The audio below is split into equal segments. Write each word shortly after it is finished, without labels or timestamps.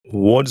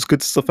What is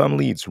good, Tesla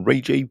family? It's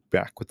Ray J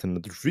back with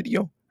another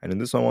video. And in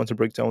this one, I want to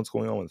break down what's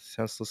going on with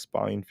Tesla,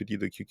 SPY, Nvda,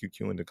 the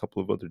QQQ, and a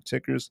couple of other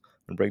tickers,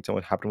 and break down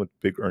what happened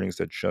with big earnings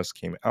that just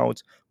came out,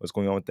 what's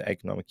going on with the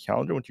economic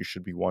calendar, what you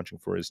should be watching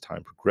for as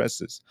time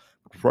progresses.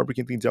 But before I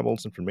begin the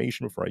devil's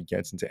information, before I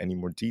get into any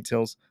more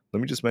details, let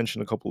me just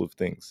mention a couple of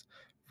things.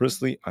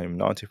 Firstly, I am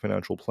not a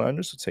financial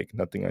planner, so take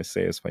nothing I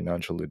say as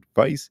financial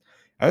advice.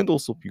 And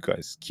also, if you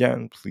guys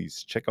can,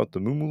 please check out the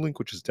Moomoo link,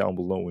 which is down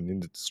below and in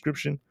the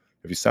description.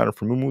 If you sign up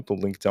for Moomoo, the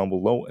link down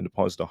below, and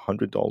deposit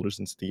 $100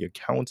 into the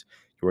account,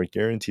 you are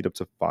guaranteed up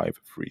to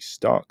 5 free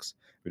stocks.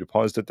 If you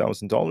deposit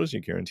 $1,000,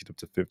 you're guaranteed up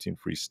to 15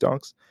 free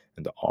stocks,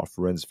 and the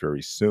offer ends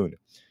very soon.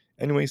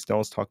 Anyways, now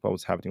let's talk about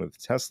what's happening with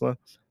Tesla.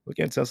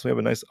 Looking at Tesla, we have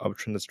a nice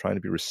uptrend that's trying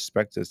to be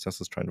respected as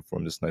Tesla's trying to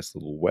form this nice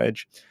little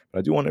wedge. But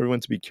I do want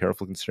everyone to be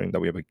careful considering that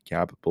we have a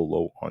gap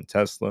below on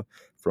Tesla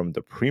from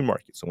the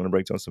pre-market. So I'm going to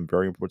break down some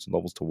very important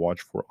levels to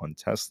watch for on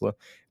Tesla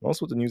and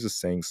also what the news is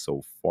saying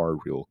so far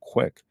real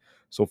quick.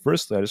 So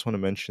firstly, I just want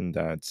to mention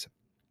that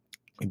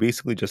we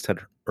basically just had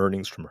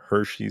earnings from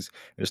Hershey's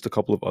and just a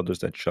couple of others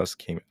that just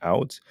came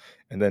out.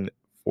 And then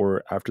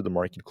for after the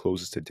market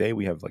closes today,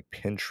 we have like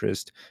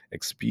Pinterest,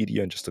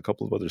 Expedia, and just a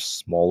couple of other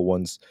small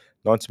ones,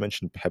 not to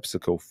mention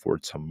PepsiCo for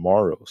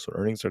tomorrow. So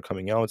earnings are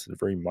coming out. They're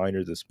very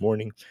minor this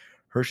morning.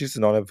 Hershey's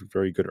did not have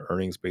very good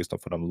earnings based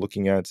off what I'm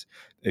looking at.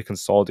 It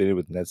consolidated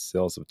with net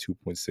sales of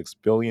 2.6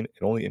 billion.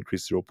 It only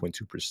increased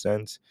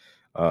 0.2%.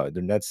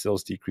 Their net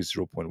sales decreased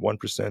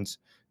 0.1%.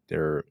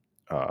 Their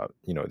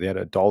they had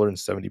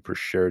 $1.70 per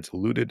share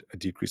diluted, a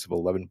decrease of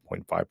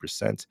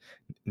 11.5%.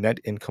 Net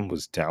income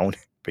was down,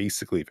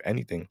 basically, if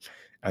anything,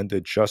 and the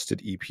adjusted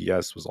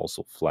EPS was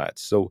also flat.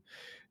 So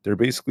they're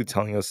basically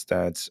telling us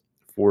that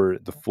for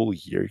the full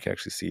year, you can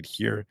actually see it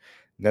here,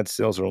 net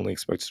sales are only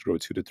expected to grow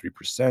 2 to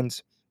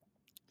 3%.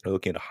 They're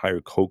looking at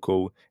higher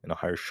cocoa and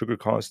higher sugar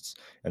costs,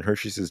 and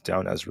Hershey's is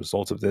down as a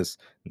result of this.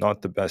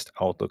 Not the best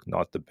outlook,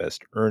 not the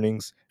best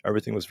earnings.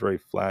 Everything was very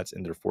flat,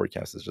 and their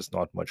forecast is just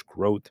not much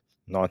growth.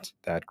 Not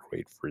that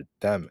great for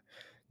them.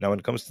 Now, when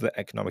it comes to the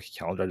economic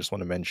calendar, I just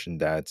want to mention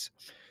that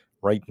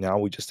right now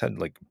we just had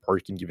like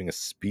Parkin giving a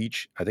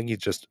speech. I think he's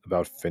just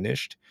about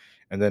finished.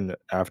 And then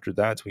after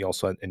that, we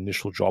also had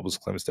initial jobless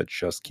claims that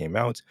just came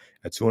out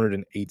at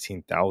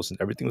 218,000.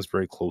 Everything was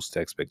very close to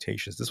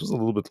expectations. This was a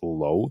little bit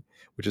low,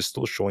 which is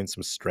still showing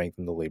some strength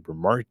in the labor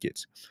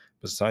market.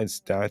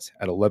 Besides that,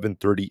 at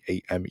 11:30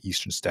 a.m.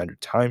 Eastern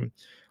Standard Time,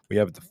 we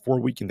have the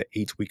 4-week and the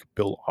 8-week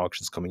bill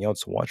auctions coming out.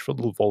 So watch for a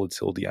little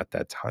volatility at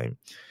that time.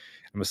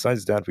 And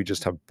besides that, we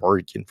just have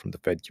Barkin from the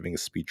Fed giving a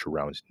speech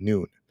around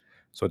noon.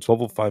 So at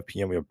 12:05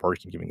 p.m., we have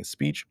Barkin giving a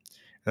speech.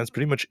 And that's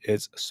pretty much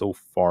it so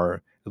far,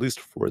 at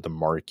least for the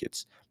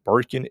markets.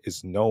 Barkin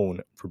is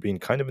known for being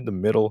kind of in the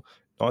middle,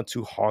 not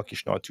too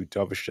hawkish, not too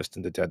dovish, just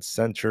in the dead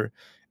center.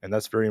 And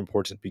that's very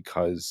important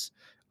because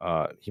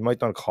he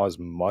might not cause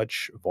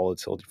much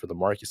volatility for the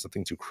market,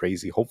 something too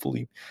crazy,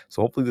 hopefully.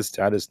 So hopefully this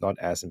data is not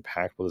as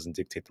impactful, doesn't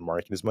dictate the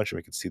market as much, and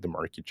we can see the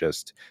market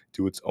just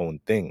do its own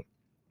thing.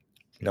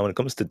 Now, when it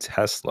comes to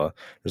Tesla,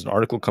 there's an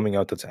article coming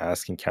out that's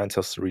asking, can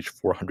Tesla reach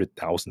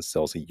 400,000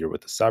 cells a year with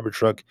the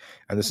Cybertruck?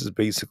 And this is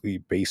basically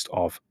based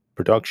off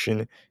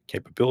production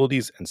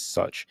capabilities and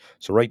such.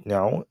 So right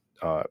now,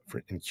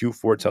 in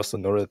Q4, Tesla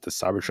noted that the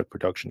Cybertruck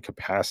production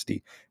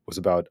capacity was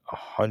about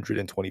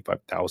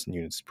 125,000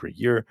 units per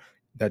year.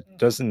 That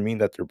doesn't mean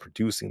that they're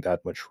producing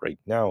that much right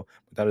now,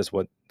 but that is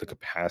what the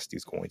capacity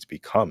is going to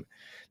become.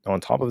 Now,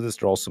 on top of this,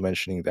 they're also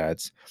mentioning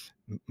that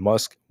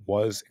Musk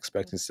was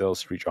expecting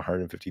sales to reach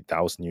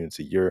 150,000 units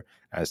a year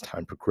as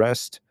time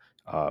progressed.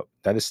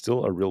 That is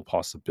still a real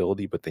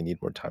possibility, but they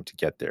need more time to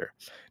get there.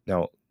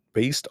 Now,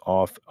 based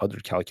off other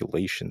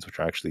calculations, which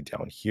are actually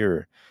down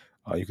here,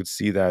 you could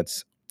see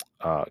that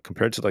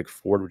compared to like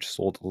Ford, which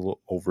sold a little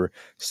over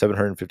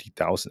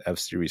 750,000 F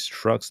Series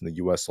trucks in the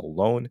US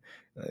alone,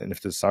 and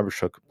if the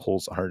Cybertruck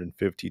pulls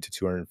 150 to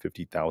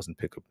 250,000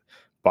 pickup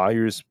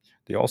buyers,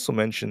 they also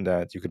mentioned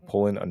that you could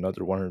pull in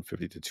another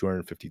 150 to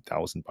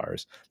 250,000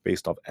 buyers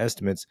based off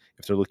estimates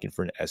if they're looking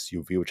for an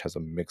SUV, which has a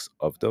mix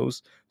of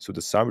those. So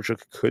the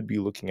Cybertruck could be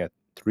looking at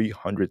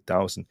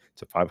 300,000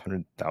 to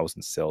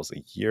 500,000 sales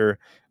a year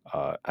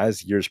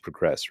as years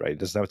progress, right? It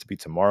doesn't have to be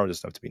tomorrow, it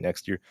doesn't have to be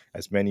next year.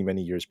 As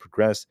many years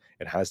progress,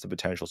 it has the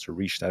potential to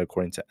reach that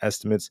according to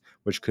estimates,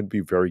 which could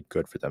be very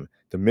good for them.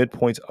 The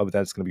midpoint of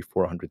that is going to be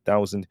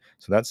 400,000.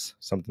 So that's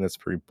something that's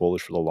very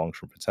bullish for the long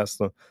term for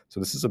Tesla. So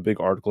this is a big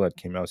article that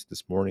came out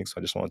this morning. So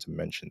I just wanted to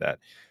mention that.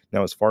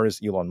 Now, as far as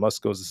Elon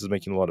Musk goes, this is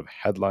making a lot of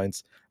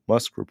headlines.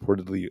 Musk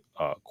reportedly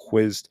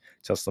quizzed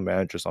Tesla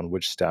managers on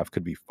which staff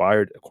could be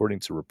fired, according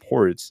to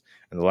reports.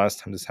 And the last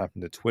time this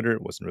happened to Twitter,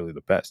 it wasn't really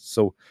the best.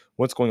 So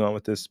what's going on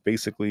with this?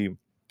 Basically,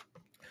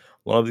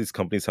 a lot of these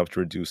companies have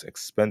to reduce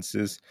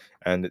expenses,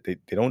 and they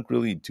don't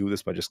really do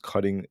this by just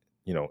cutting,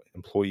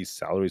 employees'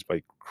 salaries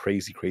by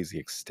crazy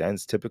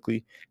extents.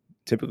 Typically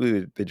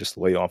they just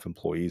lay off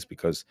employees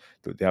because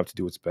they have to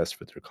do what's best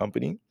for their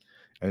company.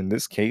 And in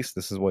this case,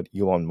 this is what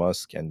Elon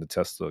Musk and the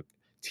Tesla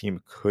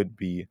team could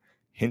be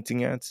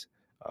hinting at.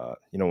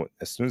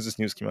 As soon as this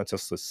news came out,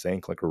 Tesla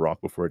sank like a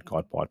rock before it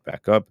got bought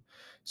back up.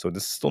 So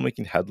this is still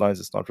making headlines.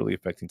 It's not really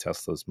affecting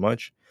Tesla as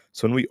much.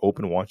 So when we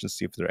open, watch and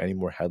see if there are any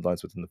more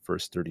headlines within the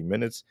first 30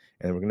 minutes,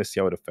 and we're going to see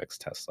how it affects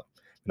Tesla.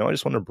 Now, I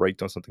just want to break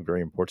down something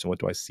very important. What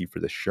do I see for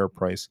the share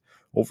price?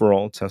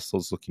 Overall, Tesla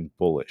is looking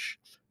bullish.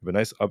 We have a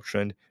nice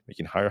uptrend,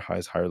 making higher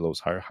highs, higher lows,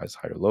 higher highs,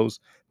 higher lows.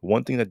 But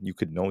one thing that you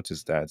could note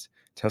is that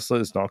Tesla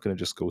is not going to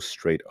just go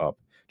straight up.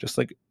 Just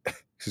like,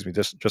 excuse me,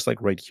 just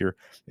like right here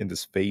in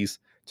this phase,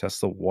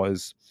 Tesla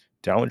was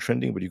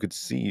downtrending, but you could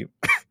see,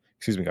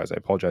 excuse me, guys, I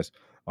apologize.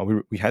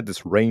 We had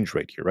this range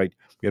right here, right?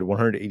 We had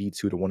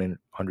 182 to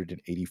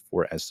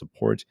 184 as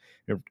support,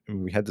 and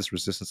we had this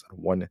resistance at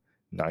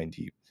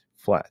 190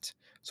 flat.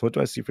 So what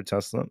do I see for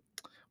Tesla?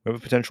 We have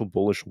a potential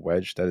bullish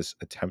wedge that is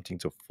attempting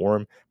to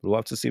form, but we'll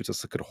have to see if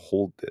Tesla could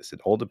hold this.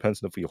 It all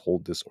depends on if we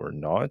hold this or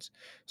not.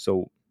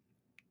 So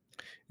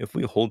if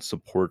we hold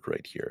support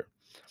right here,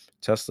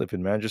 Tesla, if it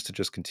manages to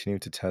just continue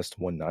to test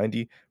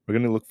 190, we're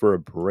going to look for a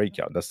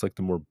breakout. That's like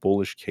the more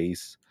bullish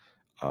case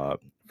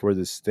for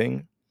this thing.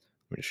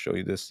 Let me just show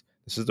you this.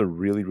 This is the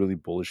really, really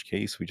bullish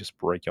case. We just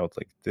break out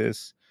like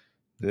this,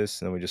 and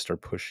then we just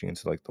start pushing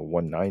into like the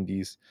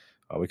 190s.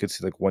 We could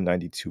see like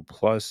 192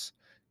 plus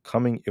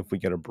coming if we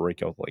get a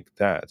breakout like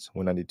that,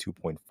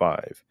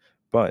 192.5.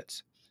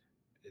 But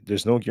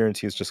there's no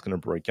guarantee it's just going to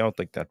break out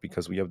like that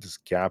because we have this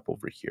gap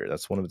over here.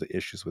 That's one of the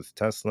issues with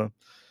Tesla.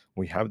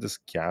 We have this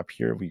gap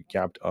here. We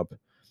gapped up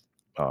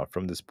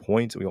from this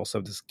point. We also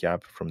have this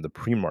gap from the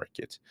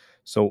pre-market.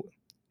 So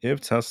if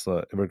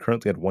we're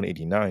currently at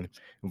 189,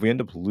 if we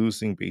end up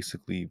losing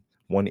basically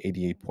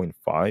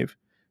 188.5,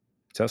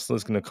 Tesla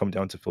is going to come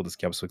down to fill this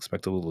gap. So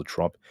expect a little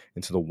drop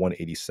into the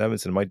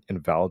 187s, and it might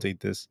invalidate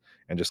this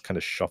and just kind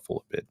of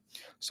shuffle a bit.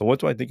 So what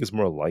do I think is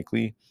more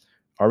likely?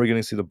 Are we going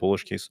to see the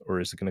bullish case, or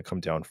is it going to come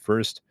down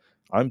first?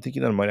 I'm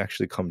thinking that it might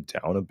actually come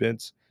down a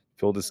bit,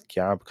 fill this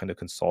gap, kind of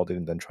consolidate,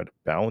 and then try to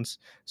bounce.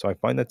 So I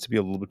find that to be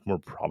a little bit more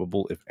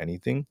probable, if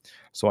anything.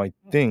 So I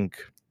think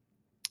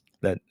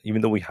that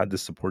even though we had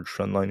this support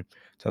trend line,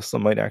 Tesla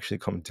might actually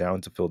come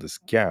down to fill this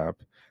gap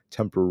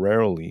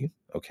temporarily.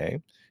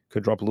 Okay,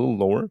 could drop a little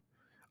lower.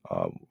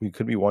 We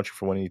could be watching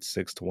for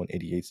 186 to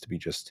 188 to be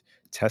just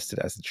tested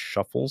as it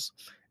shuffles,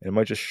 and it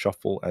might just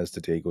shuffle as the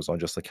day goes on,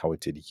 just like how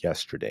it did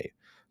yesterday.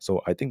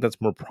 So I think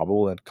that's more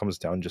probable that it comes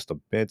down just a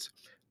bit.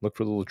 Look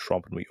for a little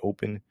drop when we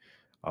open.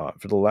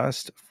 For the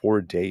last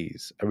 4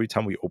 days, every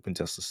time we opened,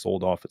 Tesla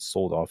sold off. It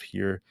sold off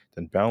here,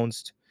 then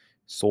bounced,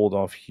 sold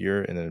off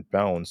here, and then it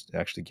bounced. It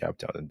actually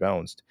gapped out and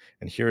bounced.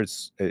 And here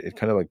it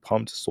kind of like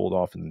pumped, sold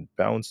off, and then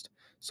bounced.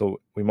 So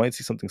we might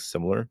see something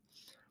similar.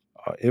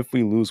 If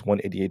we lose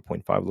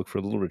 188.5, look for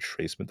a little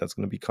retracement that's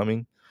going to be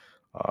coming.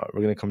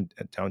 We're going to come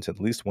down to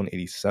at least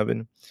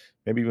 187,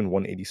 maybe even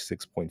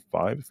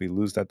 186.5. If we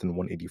lose that, then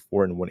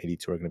 184 and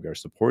 182 are going to be our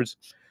supports.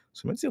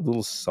 So we might see a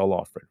little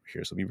sell-off right over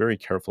here. So be very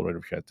careful right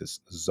over here at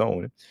this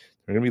zone.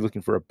 We're going to be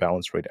looking for a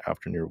bounce right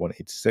after near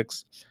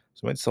 186.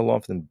 So we might sell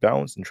off, then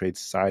bounce and trade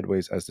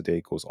sideways as the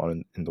day goes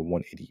on in the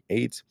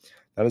 188.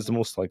 That is the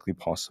most likely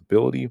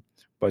possibility.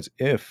 But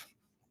if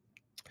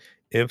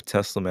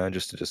Tesla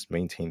manages to just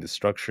maintain the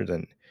structure,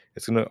 then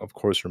it's going to, of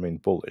course, remain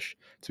bullish.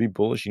 To be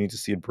bullish, you need to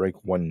see it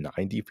break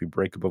 190. If we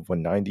break above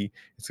 190,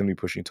 it's going to be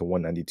pushing to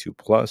 192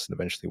 plus and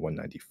eventually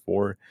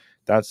 194.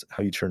 That's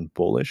how you turn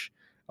bullish.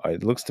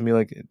 It looks to me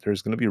like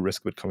there's going to be a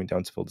risk of it coming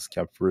down to fill this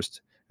gap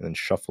first and then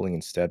shuffling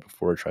instead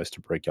before it tries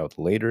to break out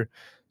later.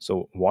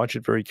 So watch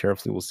it very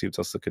carefully. We'll see if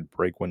Tesla could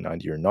break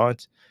 190 or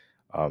not.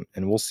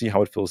 And we'll see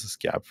how it fills this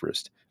gap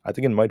first. I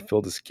think it might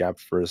fill this gap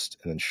first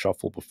and then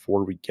shuffle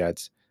before we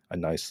get a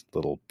nice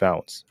little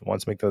bounce. I want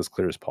to make that as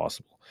clear as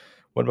possible.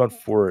 What about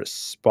for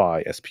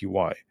SPY?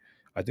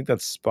 I think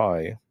that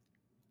SPY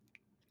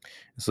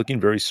is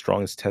looking very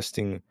strong. It's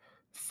testing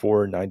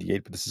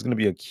 498, but this is going to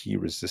be a key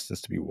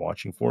resistance to be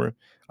watching for.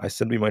 I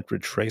said we might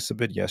retrace a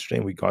bit yesterday,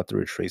 and we got the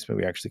retracement.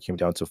 We actually came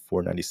down to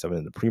 497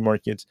 in the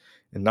pre-market,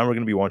 and now we're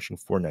going to be watching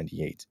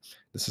 498.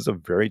 This is a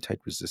very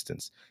tight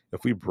resistance.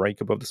 If we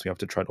break above this, we have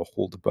to try to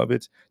hold above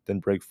it, then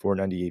break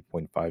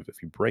 498.5. If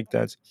we break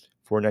that,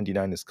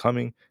 499 is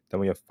coming, then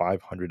we have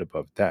 500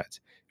 above that.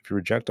 If you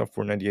reject off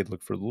 498,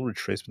 look for a little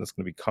retracement that's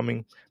going to be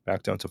coming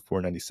back down to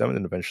 497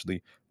 and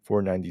eventually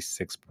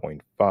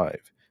 496.5.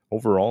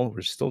 Overall,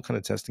 we're still kind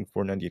of testing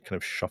 498, kind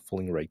of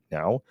shuffling right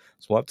now.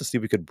 So we'll have to see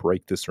if we could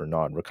break this or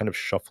not. We're kind of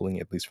shuffling,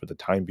 at least for the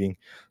time being.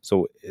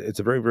 So it's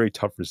a very, very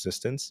tough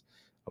resistance.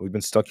 We've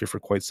been stuck here for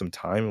quite some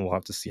time, and we'll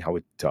have to see how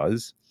it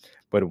does.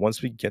 But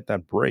once we get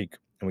that break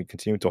and we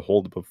continue to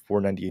hold above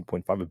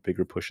 498.5, a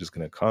bigger push is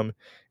going to come.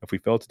 If we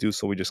fail to do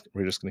so, we're just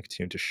going to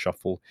continue to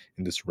shuffle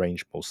in this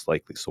range most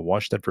likely. So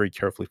watch that very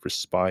carefully for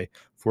SPY.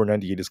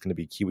 498 is going to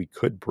be key. We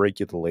could break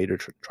it later,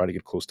 try to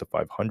get close to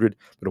 500,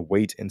 but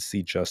wait and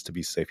see just to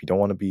be safe. You don't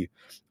want to be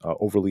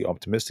overly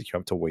optimistic. You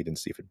have to wait and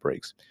see if it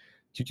breaks.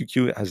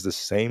 QQQ has the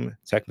same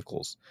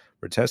technicals.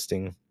 We're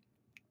testing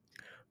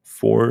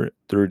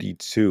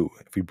 432.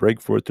 If we break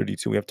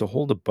 432, we have to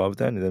hold above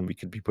that, and then we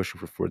could be pushing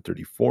for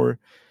 434.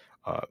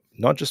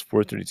 Not just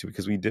 432,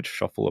 because we did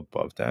shuffle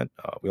above that.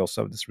 We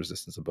also have this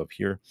resistance above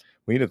here.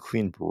 We need a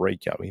clean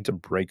breakout. We need to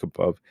break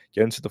above,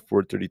 get into the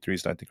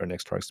 433s, and I think our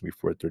next target is going to be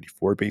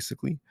 434,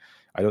 basically.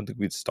 I don't think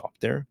we'd stop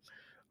there.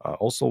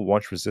 Also,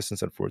 watch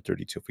resistance at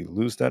 432. If we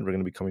lose that, we're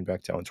going to be coming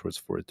back down towards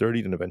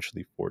 430, then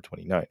eventually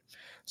 429.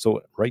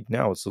 So right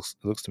now, it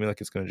looks to me like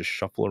it's going to just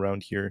shuffle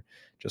around here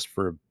just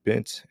for a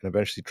bit and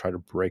eventually try to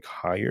break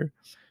higher.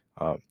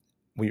 Uh,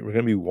 we're going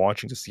to be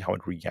watching to see how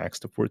it reacts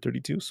to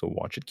 432. So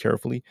watch it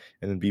carefully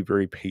and then be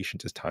very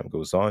patient as time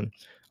goes on.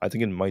 I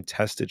think it might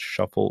test it,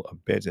 shuffle a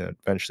bit, and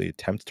eventually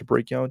attempt to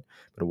break out.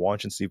 But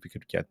watch and see if we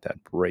could get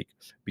that break.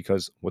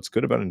 Because what's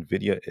good about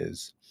Nvidia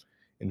is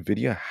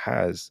Nvidia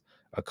has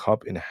a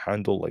cup and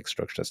handle like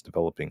structure that's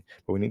developing,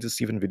 but we need to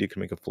see if Nvidia can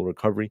make a full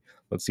recovery.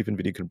 Let's see if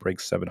Nvidia could break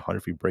 700.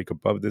 If we break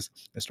above this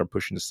and start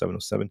pushing to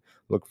 707,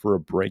 look for a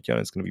breakout.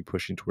 It's going to be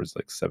pushing towards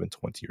like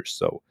 720 or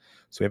so.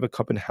 So we have a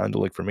cup and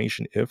handle like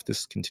formation. If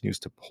this continues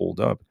to hold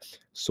up,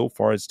 so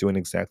far it's doing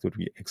exactly what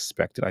we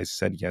expected. I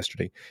said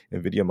yesterday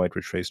Nvidia might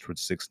retrace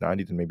towards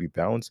 690, then maybe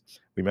bounce.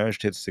 We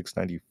managed to hit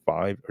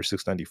 695 or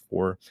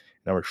 694.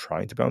 Now we're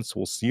trying to bounce.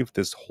 So we'll see if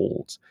this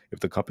holds. If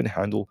the cup and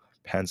handle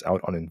pans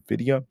out on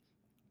Nvidia,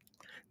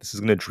 this is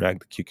going to drag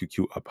the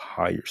QQQ up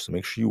higher. So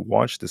make sure you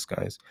watch this,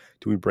 guys.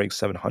 Do we break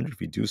 700?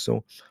 If we do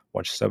so,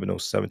 watch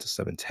 707 to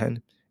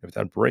 710. If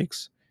that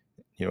breaks,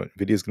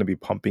 Nvidia is going to be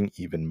pumping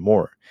even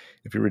more.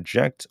 If you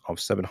reject off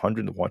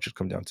 700, watch it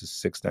come down to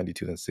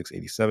 692, then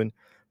 687.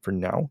 For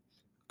now,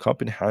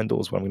 cup and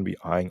handle is what I'm going to be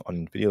eyeing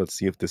on Nvidia. Let's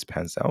see if this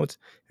pans out.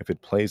 If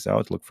it plays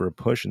out, look for a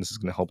push, and this is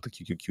going to help the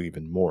QQQ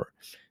even more,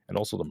 and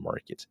also the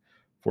market.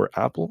 For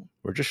Aapl,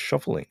 we're just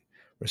shuffling.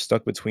 We're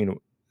stuck between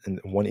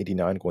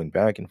 189 going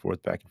back and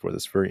forth, back and forth.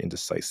 It's very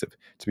indecisive.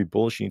 To be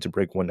bullish, you need to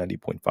break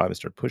 190.5 and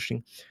start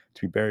pushing.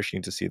 To be bearish, you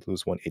need to see it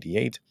lose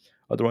 188.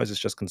 Otherwise, it's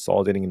just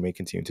consolidating and may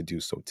continue to do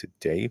so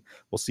today.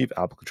 We'll see if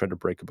Aapl can try to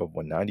break above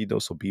 190, though,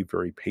 so be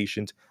very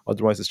patient.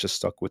 Otherwise, it's just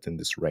stuck within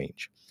this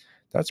range.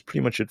 That's pretty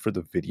much it for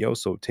the video.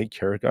 So take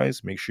care,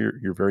 guys. Make sure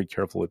you're very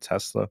careful with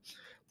Tesla.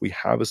 We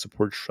have a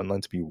support trend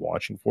line to be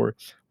watching for.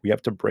 We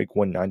have to break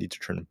 190 to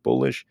turn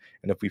bullish.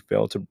 And if we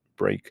fail to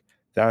break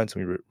that,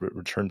 and we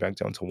return back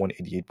down to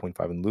 188.5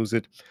 and lose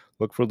it,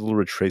 look for a little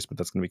retracement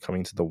that's going to be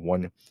coming to the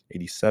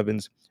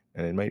 187s.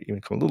 And it might even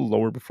come a little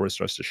lower before it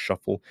starts to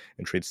shuffle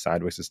and trade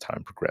sideways as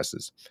time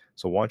progresses.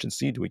 So watch and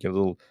see. Do we get a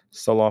little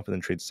sell-off and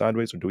then trade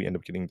sideways, or do we end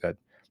up getting that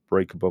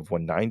break above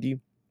 190? It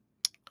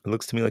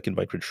looks to me like it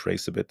might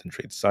retrace a bit and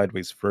trade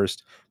sideways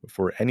first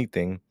before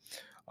anything.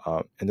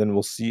 And then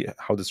we'll see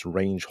how this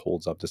range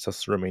holds up. This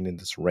has to remain in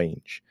this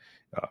range.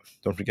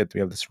 Don't forget we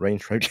have this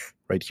range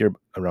right here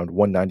around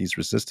 190's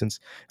resistance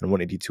and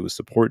 182 is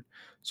support.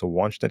 So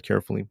watch that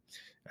carefully.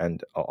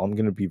 And I'm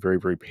going to be very,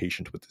 very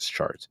patient with this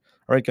chart.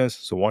 All right, guys.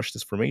 So watch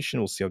this formation.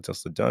 We'll see how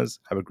Tesla does.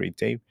 Have a great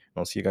day. And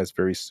I'll see you guys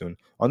very soon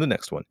on the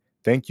next one.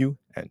 Thank you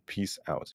and peace out.